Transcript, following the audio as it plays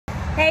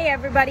Hey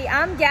everybody,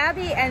 I'm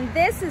Gabby and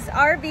this is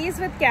RVs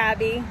with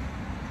Gabby.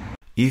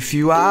 If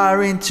you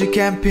are into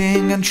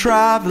camping and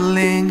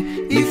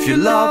traveling, if you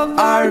love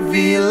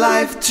RV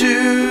life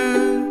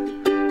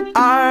too,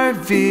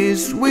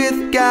 RVs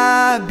with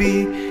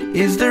Gabby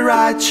is the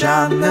right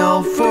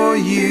channel for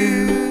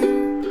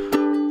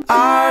you.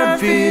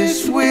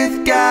 RVs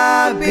with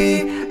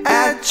Gabby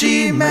at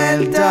gmail.com.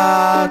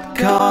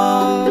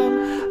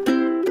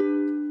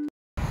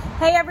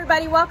 Hey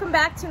everybody, welcome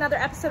back to another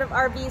episode of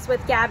RVs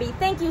with Gabby.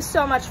 Thank you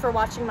so much for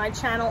watching my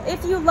channel.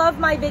 If you love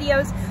my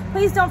videos,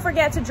 please don't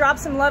forget to drop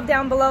some love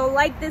down below.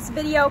 Like this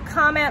video,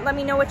 comment, let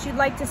me know what you'd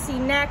like to see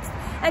next.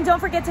 And don't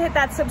forget to hit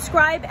that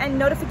subscribe and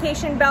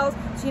notification bell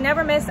so you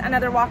never miss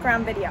another walk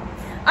around video.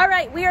 All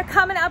right, we are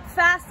coming up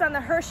fast on the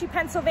Hershey,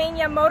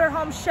 Pennsylvania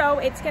Motorhome Show.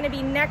 It's gonna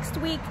be next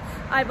week.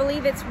 I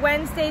believe it's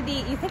Wednesday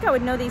you think I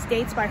would know these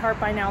dates by heart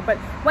by now, but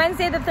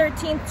Wednesday the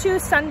 13th to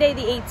Sunday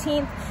the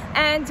 18th.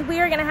 And we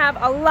are gonna have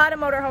a lot of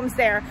motorhomes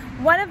there.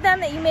 One of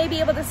them that you may be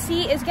able to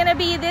see is gonna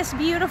be this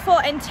beautiful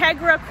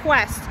Entegra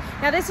Qwest.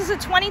 Now this is a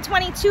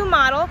 2022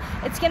 model.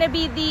 It's gonna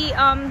be the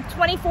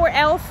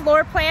 24L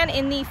floor plan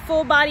in the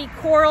full body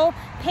coral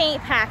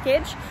paint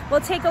package.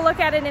 We'll take a look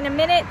at it in a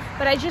minute,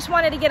 but I just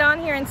wanted to get on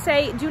here and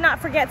say, do not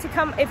forget to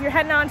come, if you're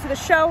heading on to the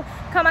show,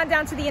 come on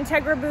down to the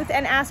Entegra booth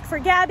and ask for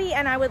Gabby,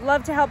 and I would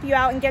love to help you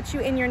out and get you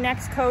in your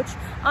next coach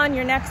on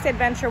your next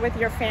adventure with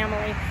your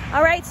family.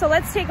 All right, so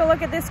let's take a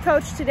look at this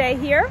coach today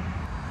here.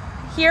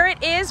 Here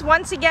it is.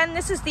 Once again,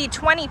 this is the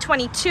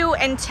 2022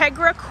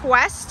 Entegra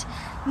Qwest.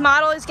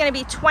 Model is going to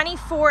be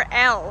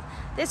 24L.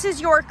 This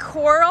is your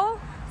coral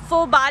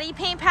full body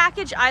paint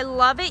package. I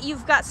love it.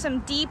 You've got some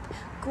deep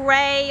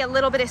gray, a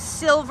little bit of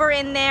silver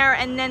in there,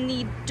 and then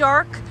the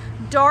dark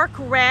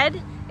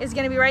red is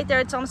going to be right there.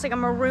 It's almost like a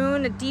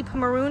maroon, a deep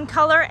maroon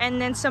color,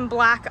 and then some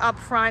black up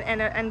front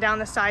and down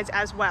the sides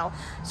as well.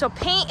 So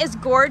paint is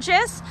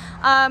gorgeous.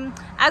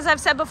 As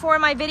I've said before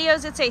in my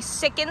videos, it's a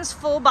Sikkens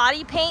full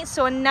body paint,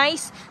 so a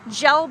nice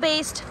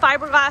gel-based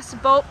fiberglass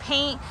boat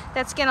paint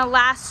that's going to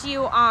last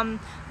you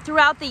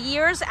throughout the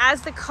years.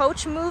 As the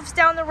coach moves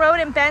down the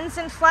road and bends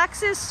and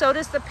flexes, so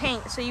does the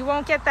paint. So you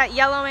won't get that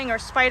yellowing or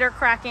spider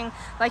cracking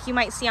like you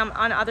might see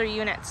on other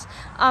units.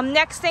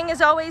 Next thing is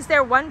always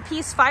their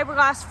one-piece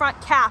fiberglass front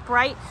cap,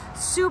 right?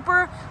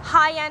 Super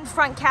high-end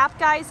front cap,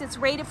 guys. It's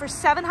rated for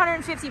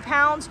 750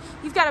 pounds.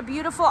 You've got a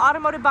beautiful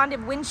automotive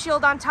bonded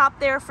windshield on top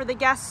there for the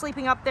guests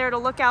sleeping up there to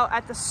look out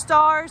at the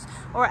stars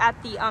or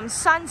at the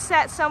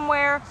sunset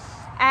somewhere.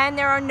 And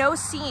there are no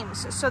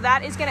seams, so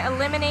that is going to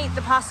eliminate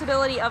the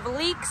possibility of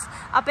leaks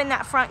up in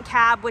that front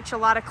cab, which a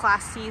lot of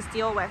Class C's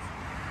deal with.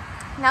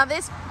 Now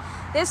this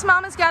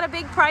mama's got a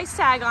big price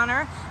tag on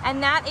her,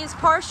 and that is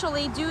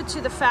partially due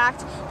to the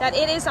fact that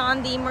it is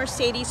on the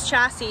Mercedes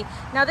chassis.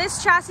 Now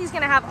this chassis is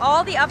going to have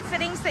all the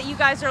upfittings that you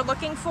guys are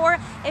looking for.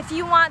 If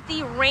you want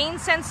the rain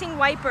sensing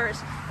wipers,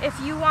 if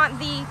you want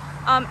the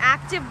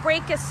active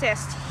brake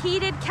assist,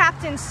 heated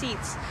captain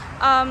seats,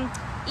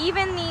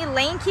 even the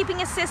lane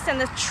keeping assist and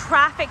the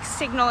traffic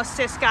signal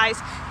assist, guys,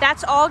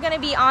 that's all going to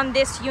be on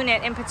this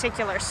unit in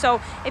particular.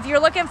 So if you're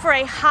looking for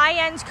a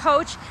high-end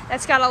coach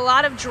that's got a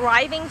lot of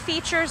driving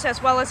features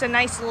as well as a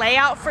nice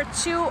layout for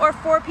 2 or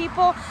 4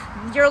 people,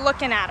 you're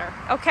looking at her.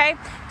 Okay,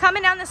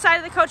 coming down the side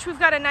of the coach, we've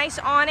got a nice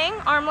awning,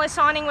 armless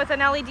awning with an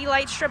LED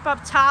light strip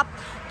up top.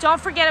 Don't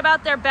forget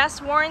about their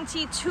best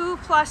warranty, 2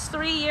 +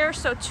 3 years,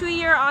 so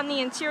 2-year on the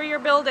interior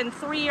build and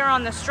 3-year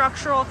on the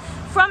structural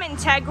from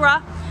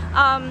Entegra.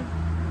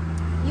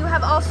 You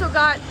have also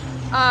got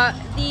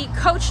the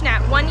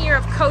CoachNet, 1 year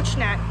of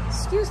CoachNet.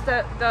 Excuse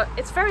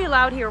it's very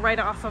loud here right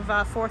off of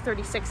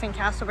 436 in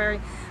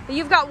Casselberry. But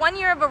you've got 1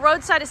 year of a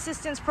roadside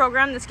assistance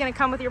program that's going to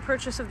come with your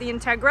purchase of the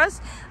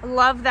Entegras.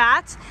 Love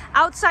that.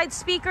 Outside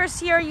speakers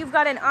here, you've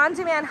got an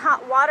on-demand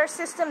hot water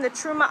system, the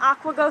Truma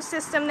AquaGo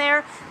system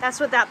there. That's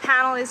what that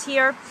panel is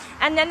here.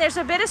 And then there's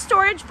a bit of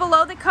storage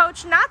below the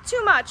coach. Not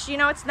too much, you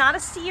know, it's not a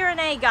C or an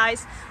A,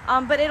 guys,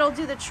 but it'll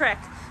do the trick.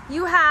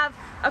 You have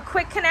a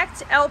quick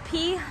connect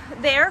LP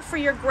there for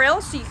your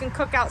grill so you can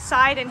cook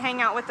outside and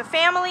hang out with the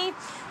family.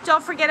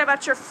 Don't forget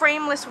about your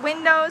frameless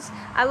windows.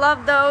 I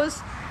love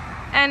those.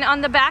 And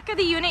on the back of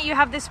the unit, you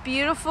have this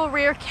beautiful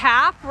rear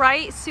cap,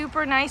 right?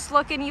 Super nice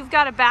looking. You've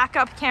got a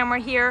backup camera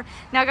here.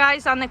 Now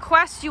guys, on the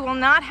Qwest, you will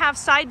not have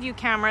side view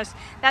cameras.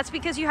 That's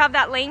because you have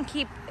that lane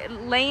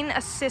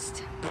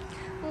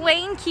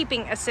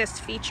keeping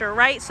assist feature,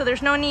 right? So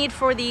there's no need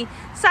for the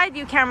side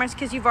view cameras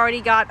because you've already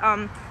got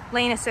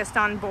lane assist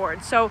on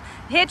board. So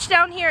hitch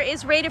down here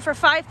is rated for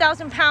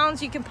 5,000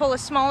 pounds. You can pull a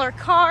smaller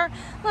car,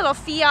 little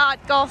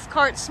Fiat, golf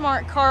cart,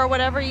 smart car,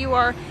 whatever you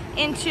are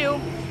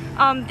into.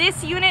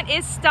 This unit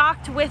is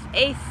stocked with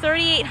a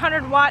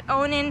 3,800 watt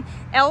Onan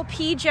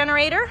LP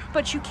generator,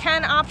 but you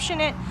can option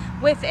it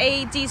with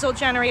a diesel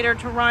generator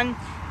to run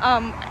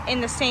in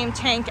the same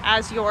tank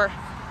as your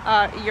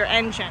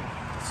engine.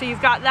 So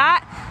you've got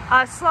that.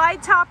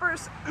 Slide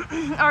toppers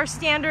are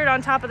standard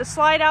on top of the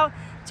slide out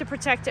to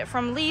protect it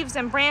from leaves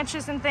and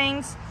branches and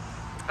things.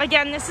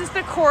 Again, this is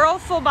the coral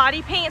full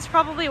body paint. It's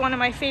probably one of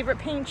my favorite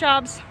paint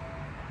jobs.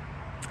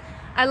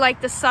 I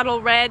like the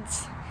subtle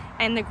reds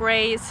and the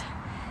grays.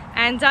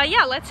 And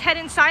yeah, let's head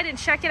inside and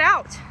check it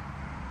out.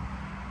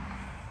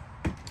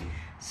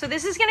 So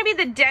this is gonna be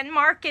the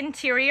Denmark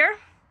interior.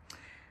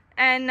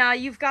 And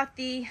you've got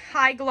the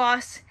high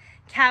gloss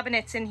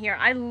cabinets in here.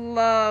 I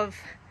love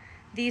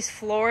these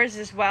floors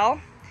as well.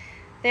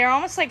 They're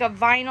almost like a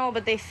vinyl,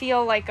 but they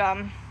feel like, I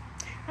don't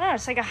know,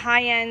 it's like a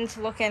high-end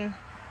looking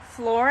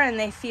floor, and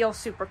they feel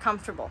super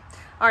comfortable.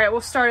 All right,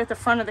 we'll start at the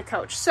front of the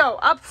coach. So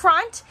up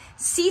front,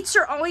 seats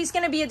are always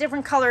going to be a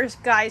different colors,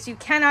 guys. You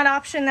cannot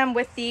option them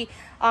with the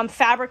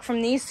fabric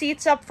from these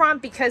seats up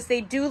front, because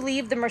they do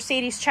leave the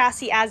Mercedes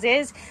chassis as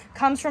is.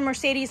 Comes from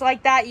Mercedes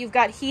like that. You've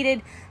got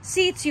heated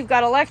seats, you've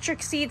got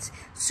electric seats,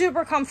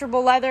 super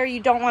comfortable leather. You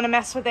don't want to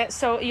mess with it,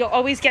 so you'll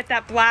always get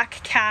that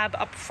black cab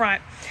up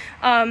front.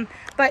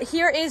 But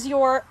here is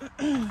your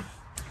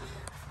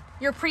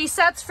your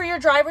presets for your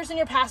drivers and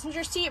your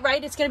passenger seat,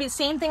 right? It's going to be the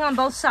same thing on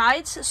both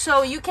sides.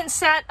 So you can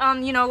set,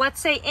 you know,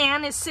 let's say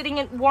Anne is sitting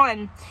at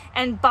 1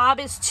 and Bob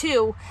is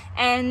 2,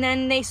 and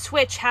then they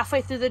switch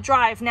halfway through the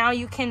drive. Now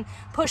you can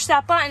push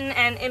that button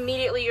and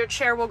immediately your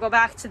chair will go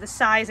back to the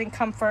size and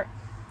comfort,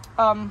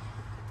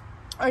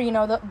 or, you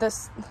know,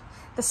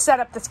 the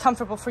setup that's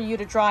comfortable for you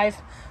to drive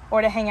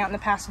or to hang out in the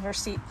passenger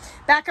seat.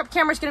 Backup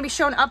camera is going to be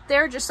shown up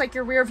there, just like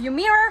your rear view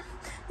mirror.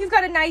 You've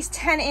got a nice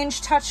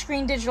 10-inch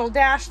touchscreen digital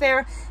dash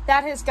there.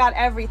 That has got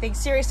everything.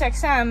 Sirius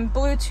XM,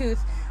 Bluetooth,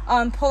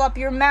 pull up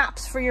your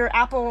maps for your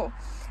Apple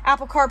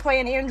CarPlay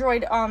and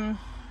Android,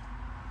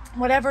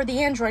 whatever the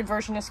Android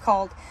version is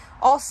called.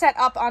 All set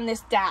up on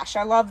this dash.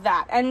 I love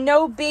that. And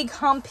no big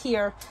hump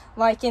here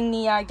like in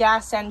the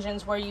gas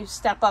engines where you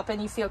step up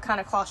and you feel kind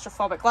of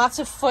claustrophobic. Lots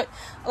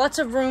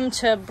of room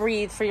to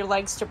breathe, for your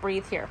legs to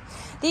breathe here.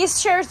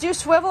 These chairs do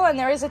swivel, and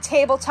there is a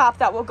tabletop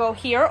that will go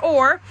here,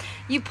 or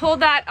you pull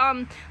that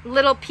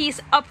little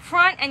piece up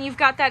front and you've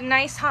got that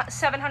nice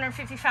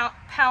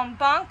 750-pound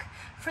bunk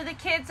for the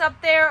kids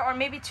up there, or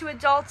maybe 2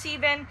 adults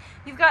even.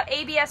 You've got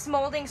ABS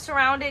molding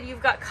surrounded.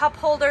 You've got cup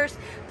holders,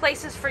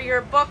 places for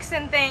your books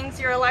and things,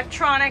 your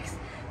electronics.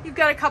 You've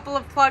got a couple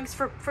of plugs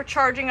for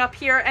charging up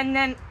here. And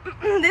then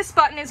this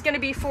button is going to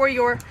be for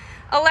your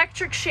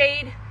electric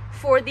shade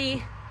for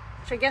the,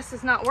 which I guess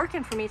is not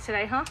working for me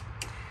today, huh?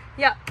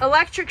 Yeah,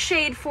 electric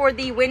shade for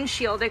the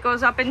windshield. It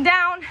goes up and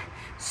down.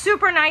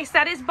 Super nice.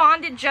 That is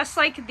bonded just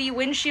like the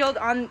windshield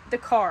on the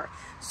car.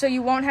 So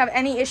you won't have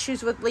any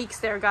issues with leaks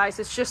there, guys.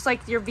 It's just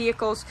like your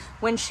vehicle's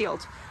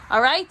windshield.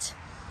 All right.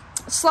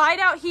 Slide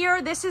out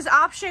here. This is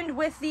optioned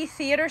with the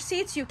theater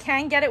seats. You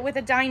can get it with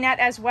a dinette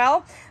as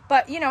well.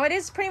 But, you know, it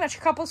is pretty much a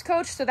couples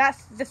coach, so that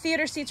the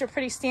theater seats are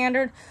pretty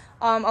standard.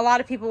 A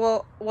lot of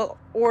people will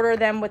order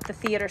them with the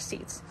theater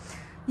seats.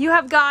 You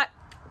have got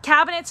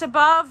cabinets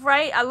above,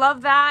 right? I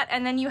love that.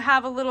 And then you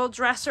have a little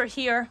dresser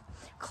here,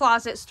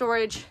 closet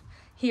storage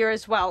here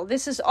as well.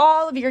 This is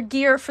all of your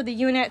gear for the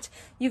unit.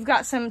 You've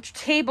got some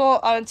table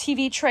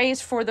TV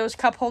trays for those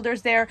cup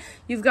holders there.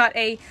 You've got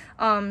a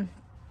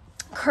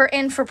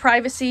curtain for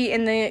privacy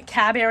in the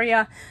cab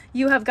area.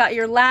 You have got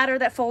your ladder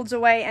that folds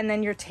away, and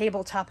then your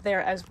tabletop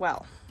there as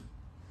well.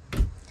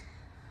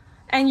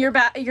 And your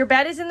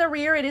bed is in the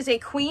rear. It is a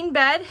queen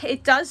bed.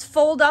 It does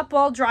fold up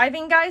while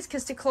driving, guys,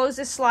 because to close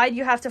this slide,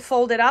 you have to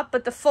fold it up.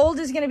 But the fold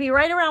is going to be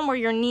right around where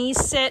your knees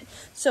sit.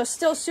 So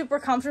still super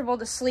comfortable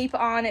to sleep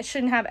on. It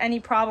shouldn't have any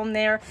problem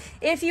there.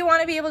 If you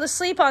want to be able to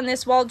sleep on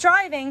this while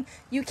driving,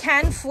 you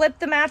can flip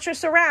the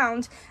mattress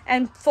around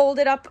and fold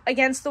it up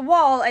against the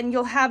wall, and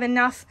you'll have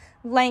enough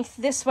length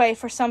this way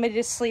for somebody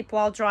to sleep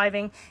while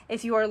driving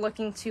if you are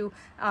looking to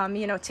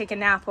you know, take a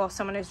nap while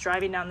someone is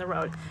driving down the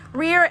road.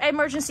 Rear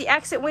emergency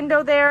exit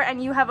window there,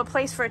 and you have a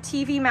place for a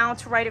TV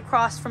mount right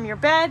across from your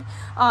bed.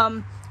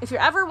 If you're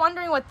ever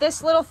wondering what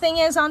this little thing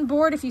is on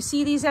board, if you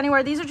see these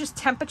anywhere, these are just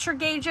temperature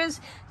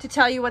gauges to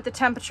tell you what the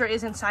temperature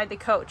is inside the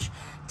coach.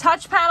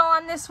 Touch panel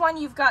on this one,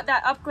 you've got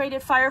that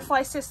upgraded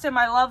Firefly system.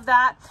 I love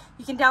that.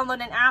 You can download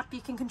an app.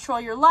 You can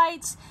control your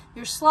lights,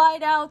 your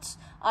slide outs,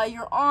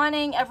 your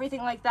awning,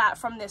 everything like that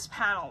from this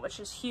panel, which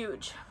is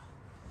huge.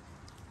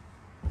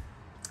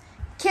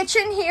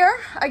 Kitchen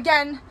here,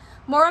 again,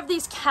 more of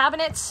these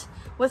cabinets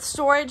with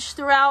storage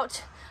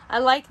throughout. I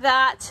like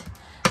that.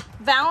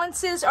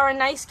 Valances are a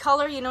nice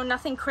color, you know,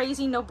 nothing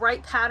crazy, no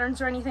bright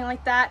patterns or anything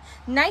like that.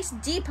 Nice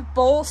deep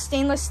bowl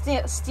stainless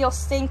steel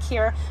sink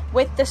here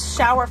with the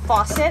shower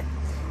faucet.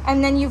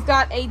 And then you've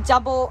got a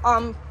double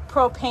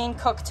propane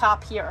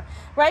cooktop here.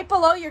 Right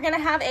below, you're going to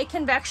have a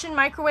convection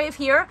microwave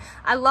here.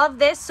 I love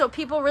this. So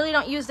people really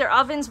don't use their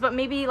ovens, but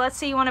maybe let's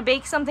say you want to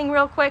bake something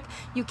real quick,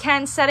 you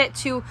can set it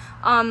to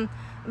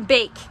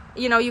bake.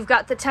 You know, you've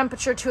got the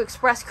temperature to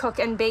express cook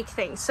and bake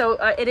things. So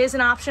it is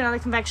an option on the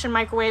convection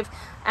microwave.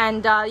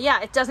 And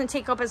yeah, it doesn't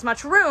take up as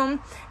much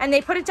room. And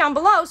they put it down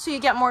below so you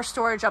get more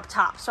storage up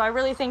top. So I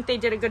really think they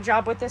did a good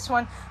job with this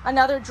one.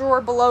 Another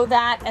drawer below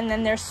that. And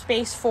then there's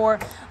space for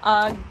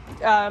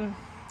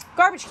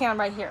garbage can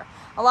right here.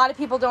 a lot of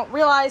people don't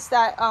realize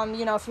that,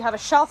 you know, if you have a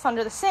shelf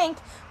under the sink,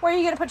 where are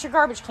you going to put your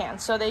garbage can?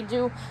 So they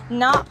do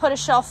not put a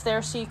shelf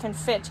there so you can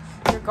fit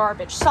your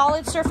garbage.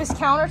 Solid surface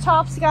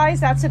countertops, guys,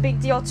 that's a big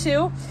deal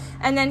too.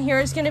 And then here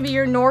is going to be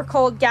your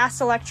Norcold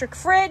gas electric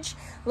fridge.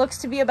 Looks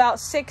to be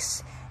about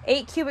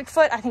 8 cubic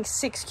foot, I think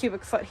 6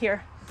 cubic foot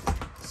here.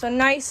 So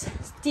nice,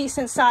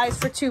 decent size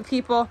for 2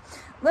 people.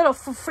 Little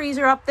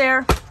freezer up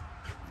there,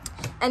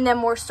 and then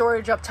more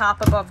storage up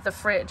top above the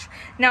fridge.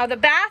 Now the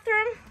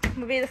bathroom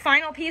will be the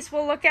final piece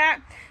we'll look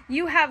at.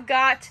 You have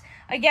got,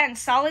 again,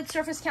 solid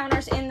surface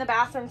counters in the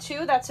bathroom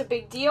too. That's a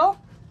big deal,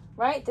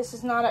 right? This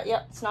is not a,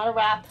 yep, it's not a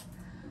wrap.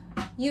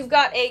 You've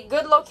got a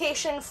good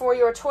location for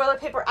your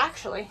toilet paper.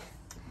 Actually,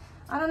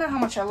 I don't know how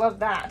much I love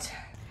that.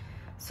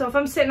 So if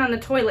I'm sitting on the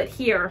toilet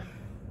here,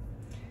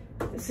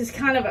 this is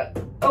kind of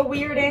a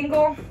weird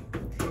angle,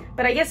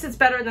 but I guess it's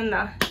better than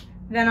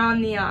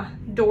on the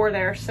door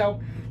there.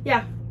 So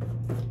yeah,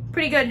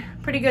 pretty good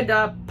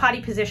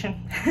potty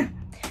position.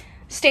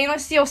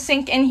 Stainless steel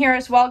sink in here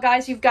as well,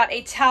 guys. You've got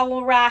a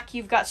towel rack,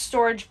 you've got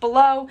storage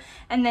below,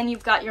 and then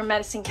you've got your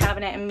medicine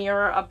cabinet and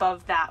mirror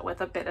above that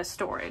with a bit of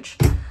storage.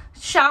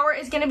 Shower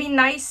is going to be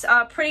nice,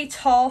 pretty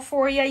tall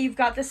for you. You've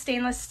got the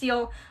stainless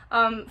steel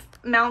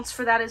mounts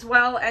for that as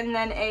well, and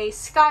then a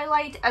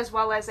skylight as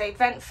well as a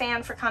vent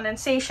fan for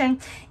condensation.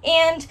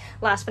 And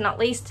last but not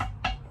least,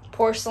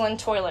 porcelain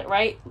toilet,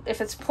 right? If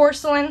it's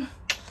porcelain,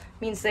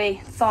 means they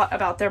thought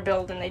about their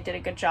build and they did a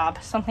good job.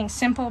 Something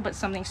simple, but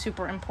something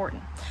super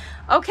important.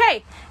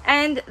 Okay,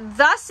 and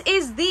thus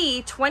is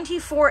the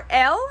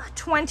 24L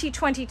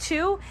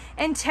 2022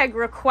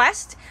 Entegra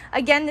Qwest.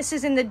 Again, this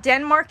is in the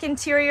Denmark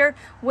interior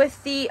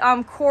with the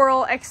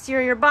coral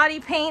exterior body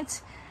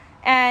paint,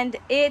 and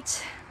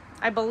it,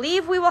 I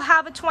believe we will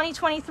have a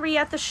 2023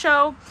 at the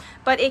show,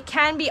 but it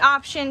can be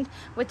optioned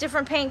with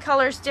different paint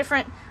colors,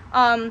 different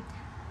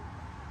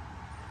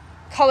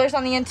colors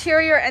on the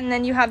interior, and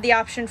then you have the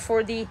option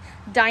for the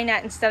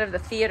dinette instead of the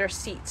theater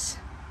seats.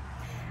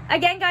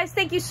 Again, guys,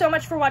 thank you so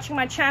much for watching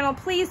my channel.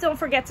 Please don't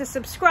forget to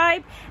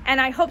subscribe, and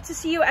I hope to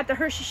see you at the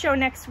Hershey Show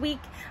next week.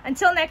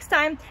 Until next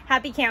time,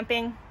 happy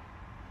camping.